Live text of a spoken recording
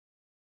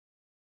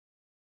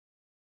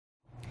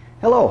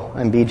Hello,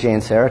 I'm BJ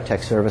and Sarah,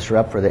 Tech Service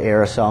Rep for the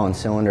aerosol and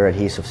cylinder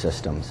adhesive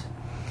systems.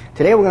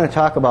 Today we're going to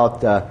talk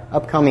about the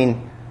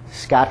upcoming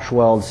Scotch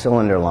Weld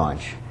cylinder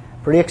launch.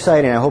 Pretty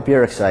exciting, I hope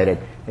you're excited.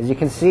 As you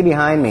can see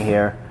behind me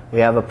here,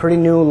 we have a pretty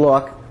new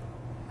look,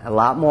 a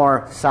lot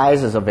more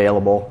sizes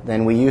available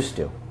than we used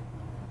to.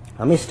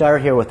 Let me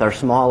start here with our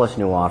smallest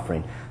new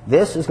offering.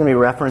 This is going to be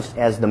referenced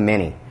as the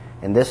Mini,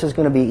 and this is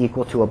going to be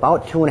equal to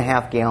about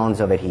 2.5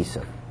 gallons of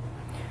adhesive.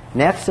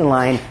 Next in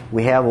line,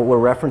 we have what we're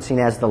referencing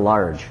as the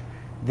Large.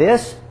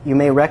 This you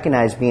may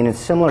recognize being in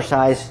similar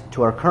size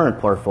to our current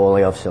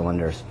portfolio of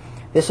cylinders.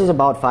 This is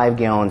about 5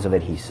 gallons of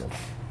adhesive.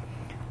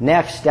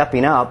 Next,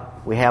 stepping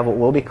up, we have what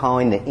we'll be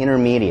calling the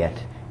Intermediate,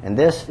 and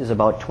this is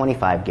about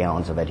 25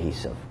 gallons of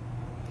adhesive.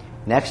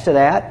 Next to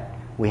that,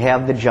 we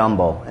have the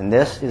Jumbo, and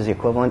this is the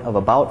equivalent of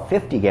about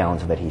 50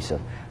 gallons of adhesive.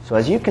 So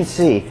as you can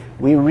see,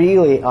 we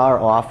really are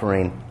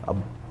offering a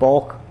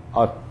bulk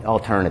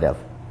alternative.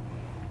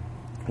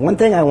 One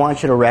thing I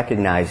want you to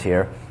recognize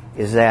here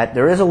is that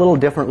there is a little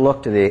different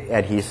look to the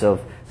adhesive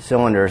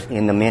cylinders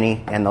in the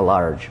Mini and the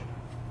Large.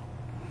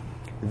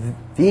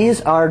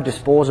 These are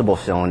disposable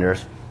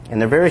cylinders,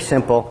 and they're very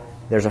simple.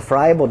 There's a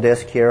friable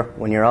disc here.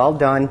 When you're all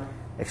done,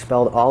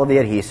 expelled all of the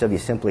adhesive, you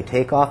simply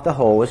take off the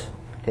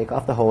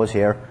hose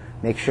here,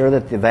 make sure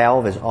that the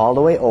valve is all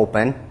the way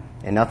open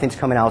and nothing's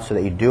coming out so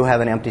that you do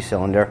have an empty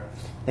cylinder.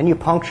 Then you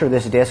puncture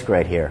this disc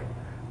right here.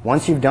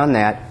 Once you've done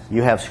that,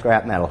 you have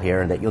scrap metal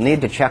here that you'll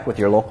need to check with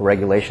your local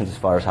regulations as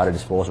far as how to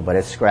dispose of, but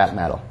it's scrap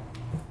metal.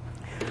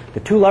 The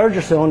two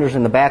larger cylinders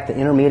in the back, the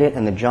Intermediate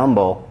and the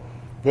Jumbo,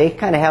 they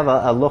kind of have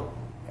a look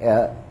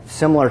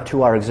similar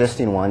to our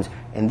existing ones,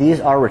 and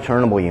these are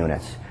returnable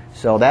units.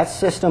 So that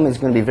system is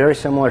going to be very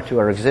similar to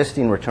our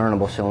existing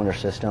returnable cylinder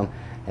system,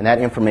 and that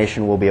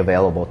information will be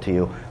available to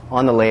you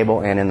on the label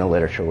and in the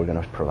literature we're going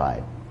to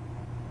provide.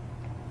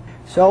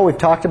 So we've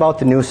talked about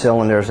the new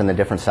cylinders and the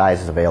different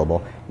sizes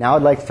available. Now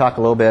I'd like to talk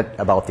a little bit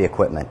about the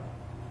equipment.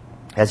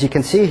 As you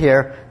can see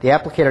here, the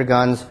applicator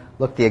guns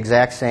look the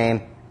exact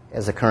same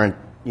as the current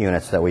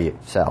units that we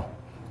sell.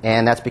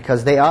 And that's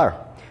because they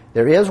are.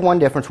 There is one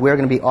difference. We're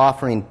going to be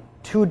offering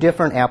two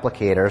different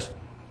applicators,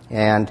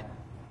 and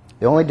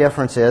the only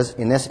difference is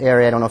in this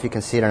area, I don't know if you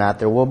can see it or not,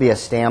 there will be a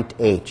stamped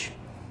H.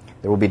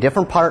 There will be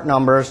different part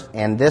numbers,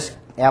 and this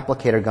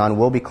applicator gun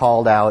will be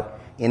called out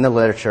in the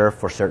literature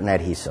for certain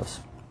adhesives.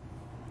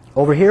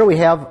 Over here we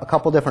have a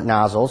couple different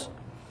nozzles.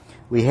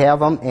 We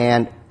have them,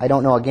 and I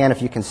don't know again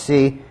if you can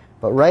see,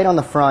 but right on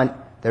the front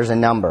there's a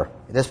number.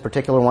 This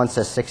particular one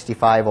says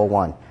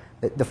 6501.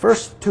 The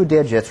first two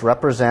digits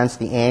represents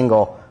the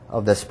angle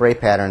of the spray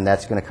pattern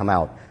that's going to come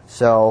out.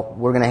 So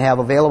we're going to have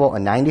available a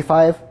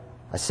 95,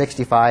 a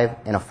 65,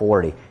 and a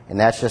 40, and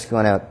that's just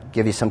going to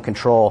give you some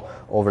control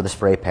over the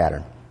spray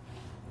pattern.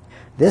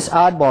 This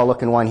oddball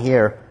looking one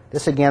here,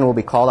 this again will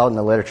be called out in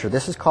the literature.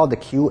 This is called the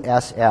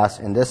QSS,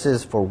 and this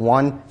is for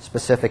one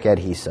specific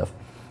adhesive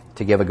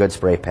to give a good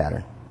spray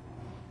pattern.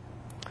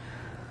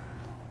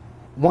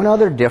 One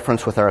other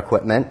difference with our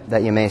equipment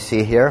that you may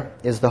see here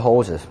is the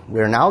hoses.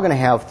 We're now going to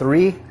have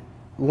 3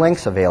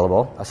 lengths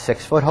available: a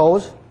 6-foot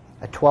hose,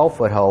 a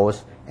 12-foot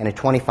hose, and a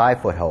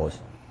 25-foot hose.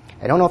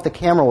 I don't know if the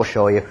camera will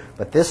show you,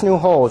 but this new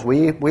hose,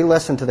 we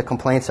listened to the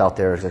complaints out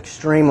there, is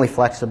extremely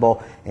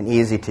flexible and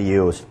easy to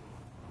use.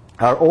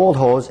 Our old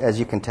hose, as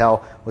you can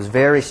tell, was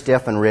very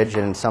stiff and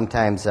rigid and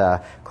sometimes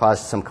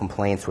caused some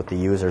complaints with the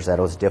users that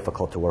it was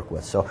difficult to work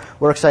with. So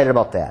we're excited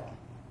about that.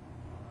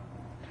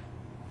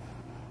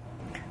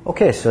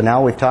 Okay, so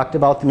now we've talked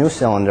about the new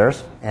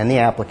cylinders and the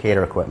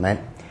applicator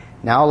equipment.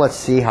 Now let's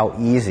see how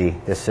easy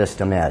this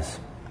system is.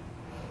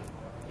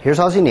 Here's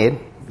all you need.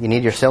 You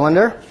need your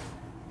cylinder,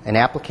 an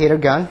applicator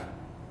gun,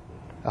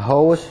 a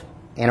hose,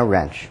 and a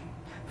wrench.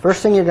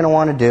 First thing you're going to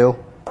want to do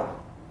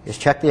is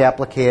check the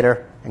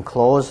applicator and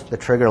close the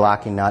trigger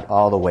locking nut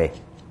all the way.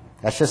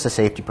 That's just a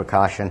safety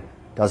precaution.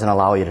 Doesn't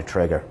allow you to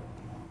trigger.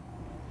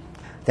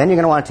 Then you're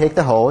going to want to take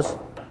the hose.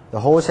 The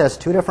hose has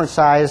 2 different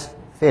size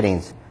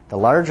fittings. The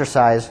larger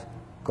size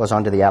goes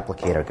onto the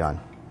applicator gun.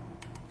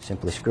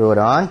 Simply screw it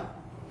on.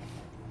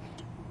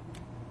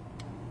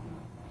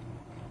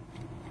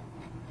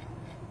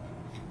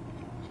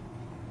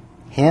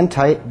 Hand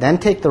tight, then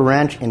take the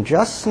wrench and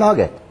just snug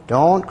it.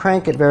 Don't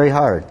crank it very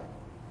hard.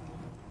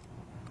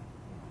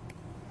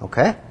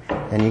 Okay?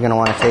 Then you're going to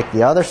want to take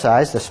the other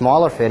size, the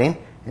smaller fitting,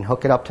 and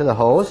hook it up to the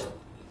hose.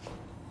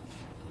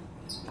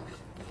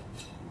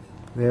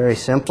 Very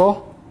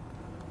simple.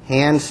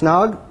 Hand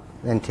snug,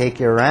 then take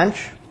your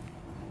wrench.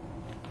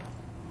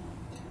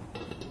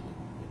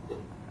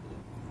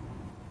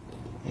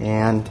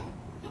 And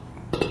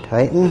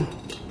tighten.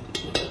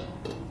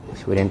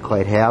 So we didn't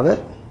quite have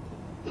it.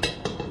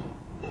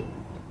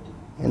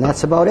 And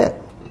that's about it.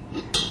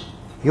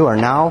 You are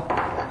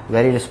now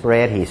ready to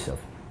spray adhesive.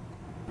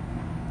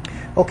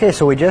 Okay,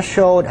 so we just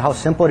showed how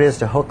simple it is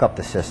to hook up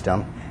the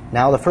system.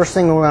 Now the first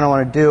thing we're going to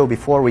want to do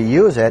before we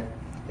use it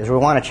is we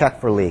want to check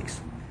for leaks.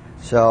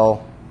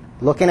 So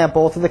looking at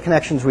both of the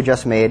connections we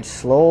just made,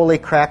 slowly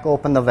crack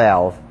open the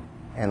valve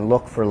and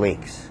look for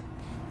leaks.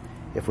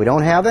 If we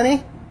don't have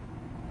any,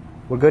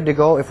 we're good to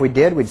go. If we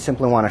did, we'd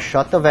simply want to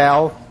shut the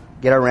valve,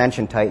 get our wrench,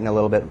 and tighten a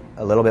little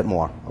bit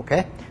more.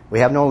 Okay? We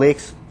have no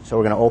leaks, so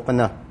we're going to open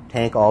the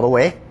tank all the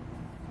way.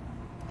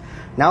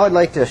 Now I'd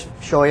like to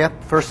show you,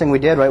 first thing we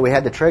did, right, we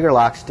had the trigger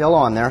lock still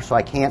on there, so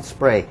I can't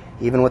spray,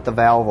 even with the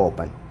valve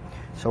open.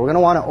 So we're going to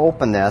want to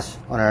open this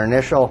on our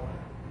initial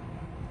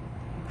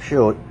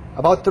shoot,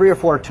 about 3 or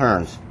 4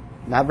 turns,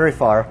 not very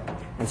far,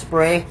 and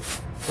spray.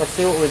 Let's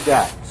see what we've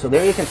got. So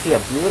there you can see a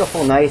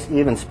beautiful, nice,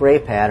 even spray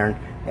pattern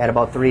at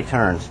about 3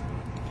 turns.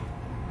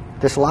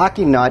 This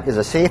locking nut is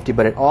a safety,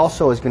 but it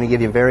also is going to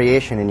give you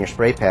variation in your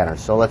spray pattern.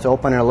 So let's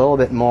open it a little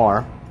bit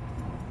more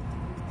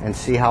and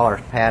see how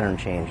our pattern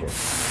changes.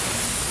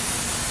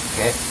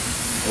 Okay,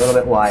 a little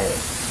bit wider.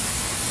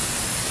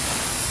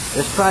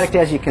 This product,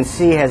 as you can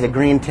see, has a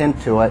green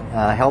tint to it.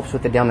 Helps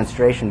with the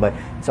demonstration, but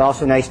it's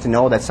also nice to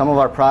know that some of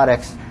our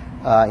products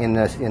in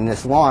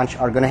this launch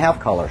are going to have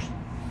colors.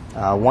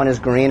 One is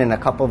green, and a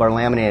couple of our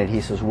laminated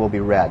adhesives will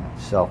be red.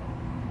 So,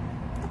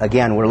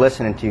 again, we're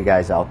listening to you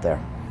guys out there.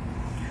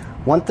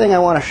 One thing I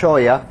want to show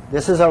you,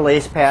 this is our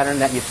lace pattern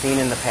that you've seen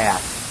in the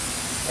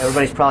past.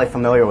 Everybody's probably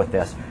familiar with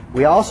this.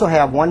 We also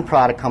have one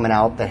product coming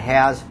out that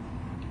has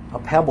a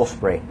pebble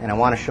spray, and I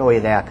want to show you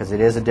that because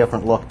it is a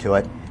different look to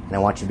it, and I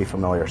want you to be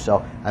familiar.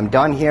 So I'm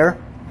done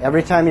here.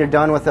 Every time you're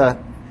done with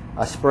a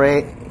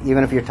spray,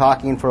 even if you're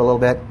talking for a little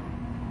bit,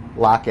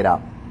 lock it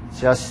up. It's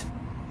just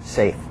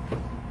safe.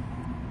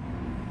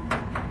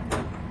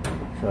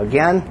 So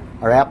again,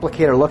 our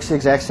applicator looks the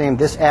exact same.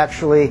 This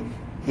actually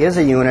is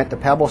a unit. The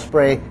pebble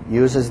spray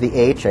uses the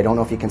H. I don't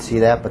know if you can see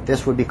that, but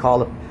this would be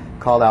called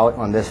out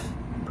on this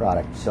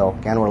product. So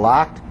again, we're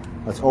locked.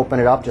 Let's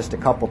open it up just a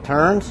couple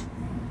turns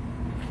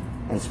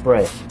and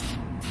spray.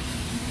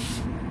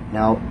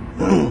 Now,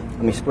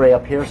 let me spray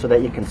up here so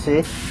that you can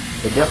see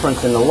the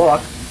difference in the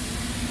look.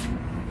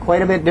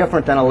 Quite a bit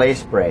different than a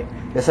lace spray.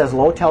 This has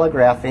low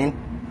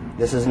telegraphing.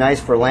 This is nice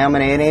for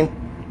laminating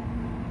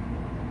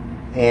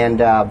and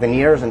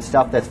veneers and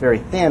stuff that's very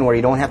thin, where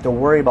you don't have to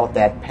worry about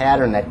that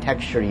pattern, that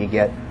texture you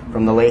get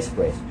from the lace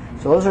sprays.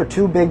 So those are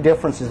 2 big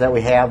differences that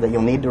we have that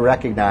you'll need to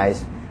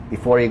recognize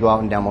before you go out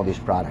and demo these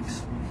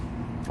products.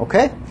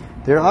 Okay?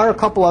 There are a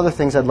couple other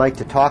things I'd like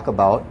to talk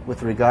about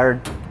with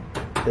regard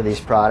to these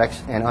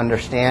products and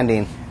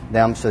understanding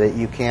them so that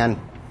you can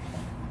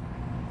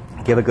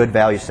give a good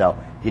value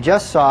sell. You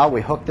just saw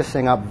we hooked this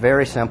thing up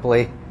very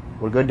simply.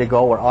 We're good to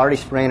go. We're already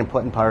spraying and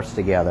putting parts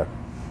together.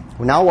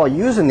 Now, while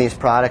using these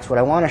products, what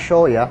I want to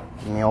show you,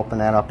 let me open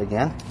that up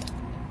again,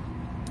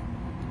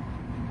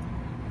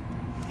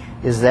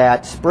 is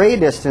that spray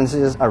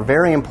distances are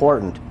very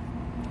important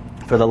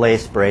for the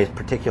lace sprays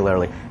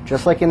particularly.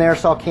 Just like in the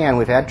aerosol can,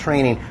 we've had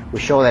training. We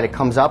show that it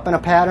comes up in a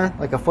pattern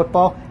like a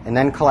football and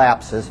then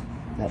collapses.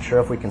 Not sure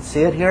if we can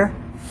see it here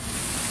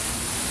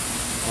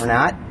or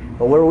not,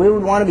 but where we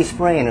would want to be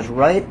spraying is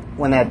right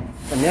when that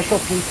initial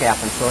peak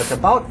happens. So it's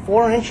about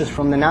 4 inches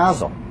from the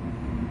nozzle.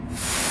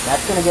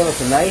 That's going to give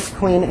us a nice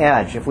clean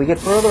edge. If we get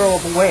further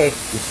away, you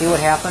see what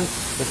happens?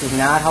 This is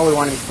not how we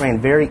want to be spraying.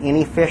 Very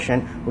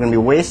inefficient. We're going to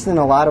be wasting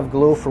a lot of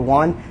glue for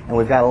one, and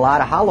we've got a lot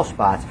of hollow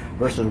spots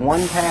versus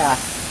one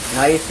pass,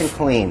 nice and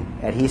clean.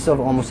 Adhesive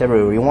almost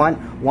everywhere. We want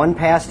one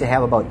pass to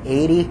have about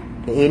 80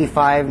 to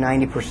 85,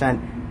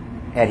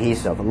 90%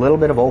 adhesive. A little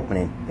bit of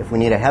opening. If we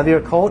need a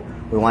heavier coat,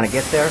 we want to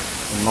get there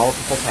in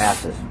multiple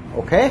passes.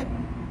 Okay?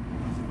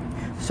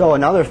 So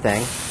another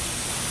thing,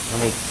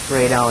 let me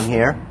spray down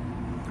here.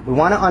 We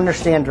want to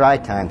understand dry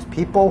times.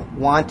 People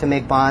want to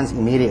make bonds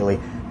immediately.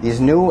 These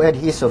new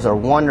adhesives are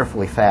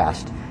wonderfully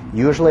fast.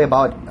 Usually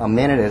about a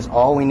minute is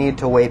all we need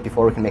to wait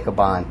before we can make a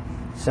bond.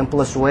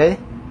 Simplest way,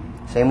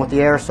 same with the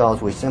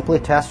aerosols. We simply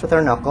test with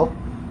our knuckle.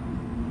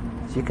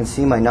 So you can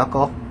see my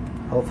knuckle.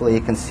 Hopefully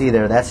you can see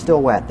there. That's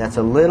still wet. That's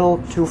a little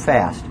too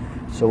fast.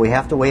 So we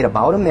have to wait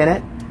about a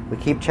minute. We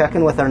keep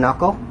checking with our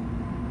knuckle.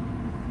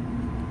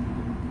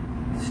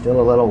 Still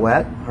a little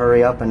wet.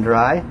 Hurry up and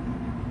dry.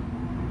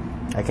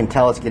 I can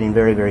tell it's getting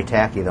very, very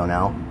tacky though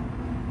now.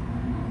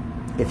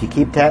 If you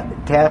keep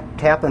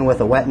tapping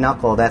with a wet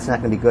knuckle, that's not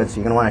going to be good. So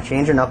you're going to want to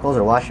change your knuckles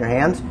or wash your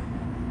hands.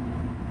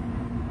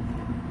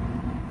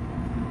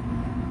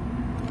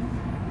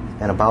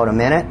 And about a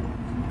minute.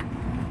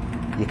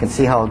 You can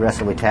see how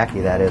aggressively tacky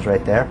that is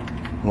right there.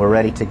 And we're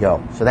ready to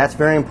go. So that's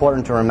very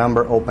important to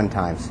remember open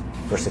times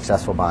for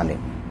successful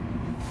bonding.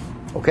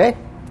 Okay?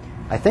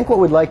 I think what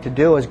we'd like to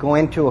do is go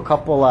into a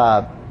couple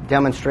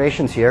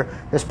demonstrations here.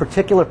 This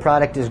particular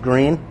product is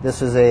green.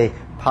 This is a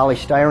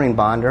polystyrene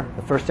bonder.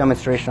 The first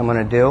demonstration I'm going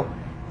to do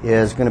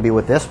is going to be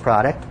with this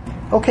product.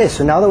 Okay,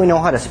 so now that we know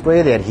how to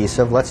spray the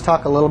adhesive, let's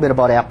talk a little bit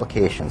about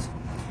applications.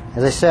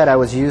 As I said, I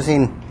was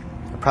using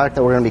a product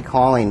that we're going to be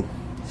calling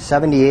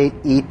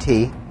 78ET.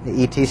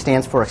 The ET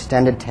stands for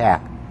extended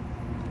tack.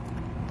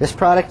 This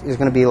product is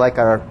going to be like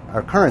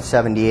our current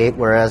 78,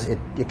 whereas it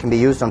can be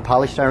used on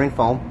polystyrene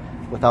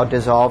foam without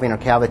dissolving or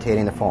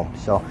cavitating the foam.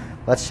 So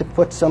let's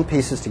put some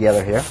pieces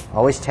together here.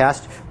 Always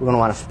test. We're going to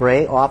want to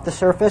spray off the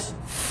surface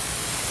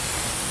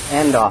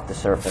and off the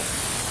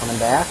surface. Coming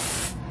back.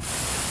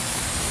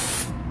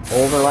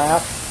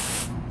 Overlap.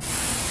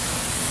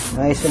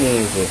 Nice and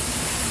easy.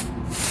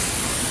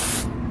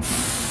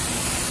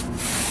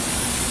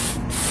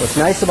 What's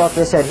nice about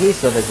this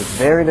adhesive is it's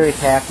very, very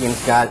tacky, and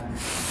it's got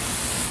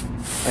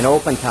an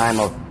open time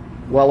of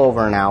well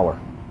over an hour.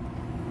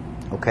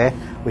 Okay?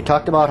 We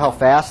talked about how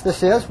fast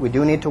this is. We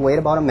do need to wait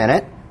about a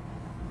minute.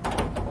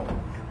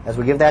 As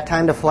we give that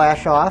time to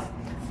flash off,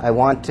 I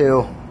want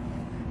to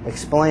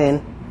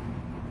explain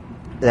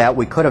that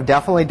we could have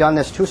definitely done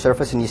this two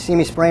surface, and you see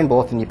me spraying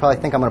both, and you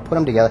probably think I'm going to put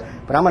them together,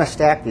 but I'm going to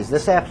stack these.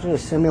 This actually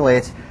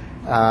simulates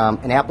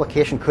an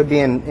application, could be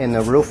in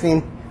the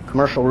roofing,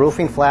 commercial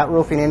roofing, flat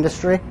roofing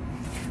industry,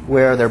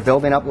 where they're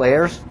building up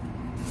layers,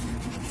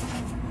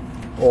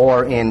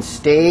 or in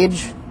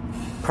stage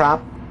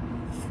prop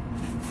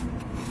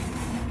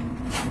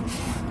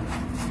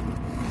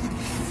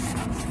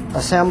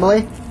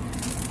assembly.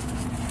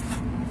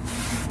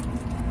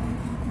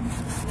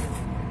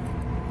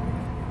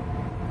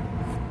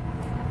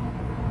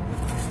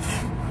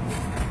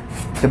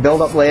 To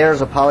build up layers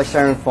of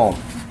polystyrene foam.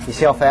 You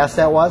see how fast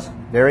that was?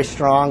 Very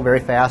strong, very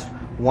fast,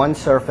 one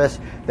surface.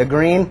 The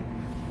green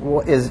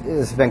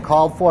has been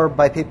called for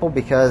by people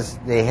because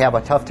they have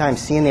a tough time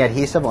seeing the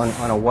adhesive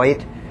on a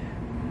white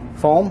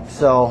foam,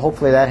 so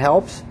hopefully that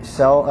helps.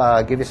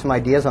 So give you some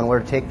ideas on where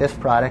to take this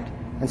product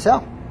and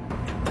sell.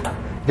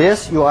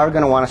 This, you are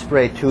going to want to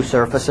spray two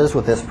surfaces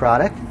with this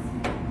product.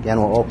 Again,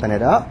 we'll open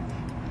it up,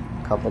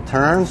 a couple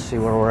turns, see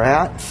where we're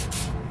at.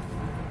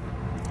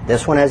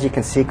 This one, as you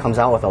can see, comes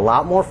out with a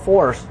lot more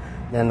force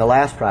than the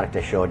last product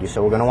I showed you,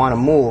 so we're going to want to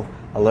move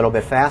a little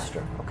bit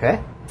faster, okay?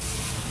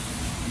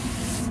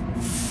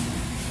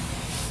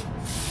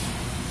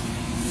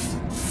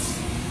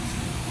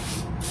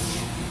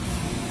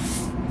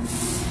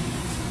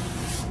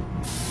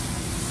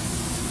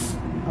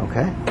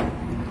 Okay.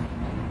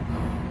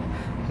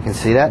 You can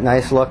see that,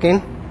 nice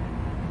looking,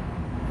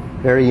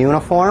 very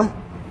uniform,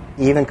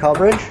 even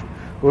coverage.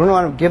 We're going to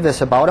want to give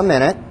this about a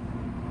minute.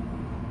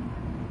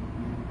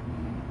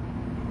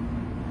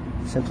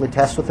 Simply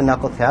test with the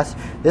knuckle test.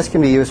 This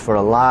can be used for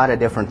a lot of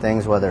different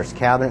things, whether it's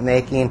cabinet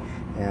making,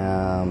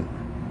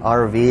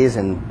 RVs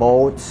and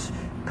boats,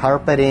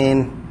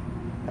 carpeting,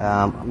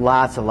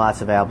 lots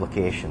of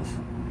applications.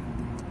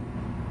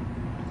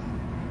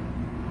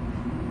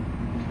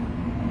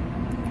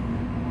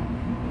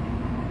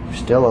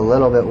 Still a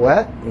little bit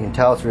wet. You can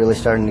tell it's really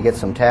starting to get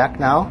some tack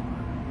now.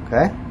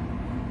 Okay.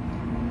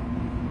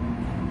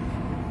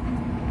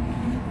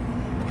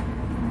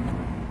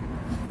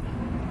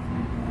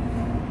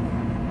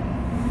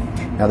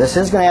 Now this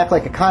is going to act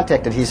like a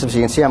contact adhesive, so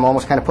you can see I'm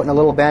almost kind of putting a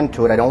little bend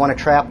to it. I don't want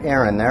to trap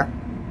air in there.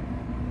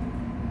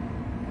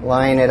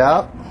 Line it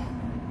up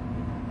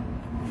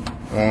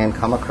and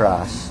come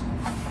across.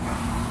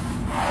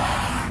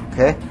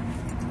 Okay.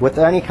 With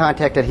any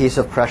contact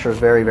adhesive, pressure is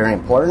very, very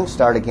important.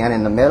 Start again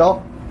in the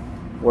middle.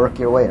 Work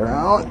your way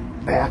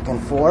around, back and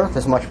forth,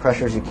 as much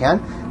pressure as you can.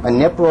 A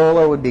nip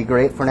roller would be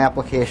great for an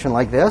application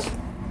like this.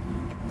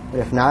 But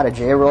if not, a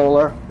J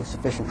roller with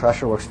sufficient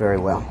pressure works very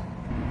well.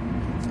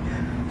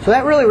 So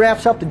that really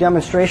wraps up the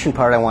demonstration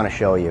part I want to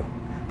show you.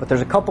 But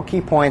there's a couple key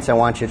points I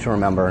want you to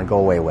remember and go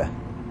away with.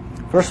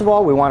 First of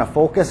all, we want to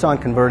focus on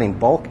converting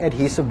bulk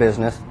adhesive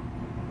business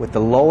with the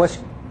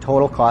lowest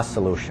total cost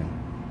solution.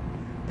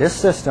 This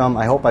system,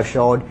 I hope I've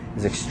showed,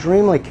 is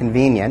extremely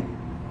convenient.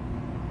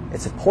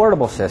 It's a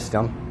portable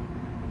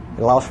system.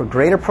 It allows for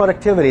greater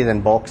productivity than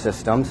bulk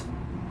systems.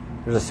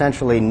 There's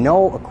essentially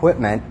no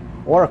equipment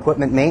or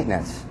equipment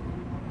maintenance.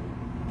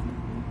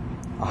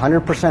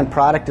 100%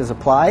 product is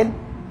applied.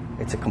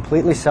 It's a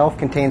completely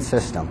self-contained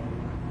system.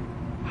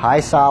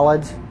 High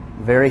solids,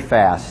 very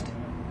fast.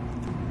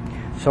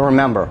 So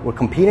remember, we're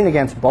competing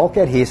against bulk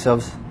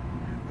adhesives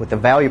with the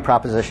value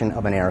proposition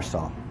of an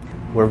aerosol.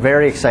 We're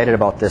very excited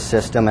about this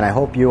system, and I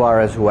hope you are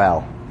as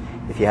well.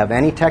 If you have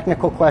any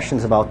technical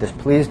questions about this,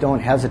 please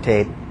don't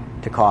hesitate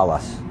to call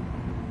us.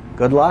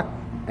 Good luck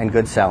and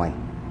good selling.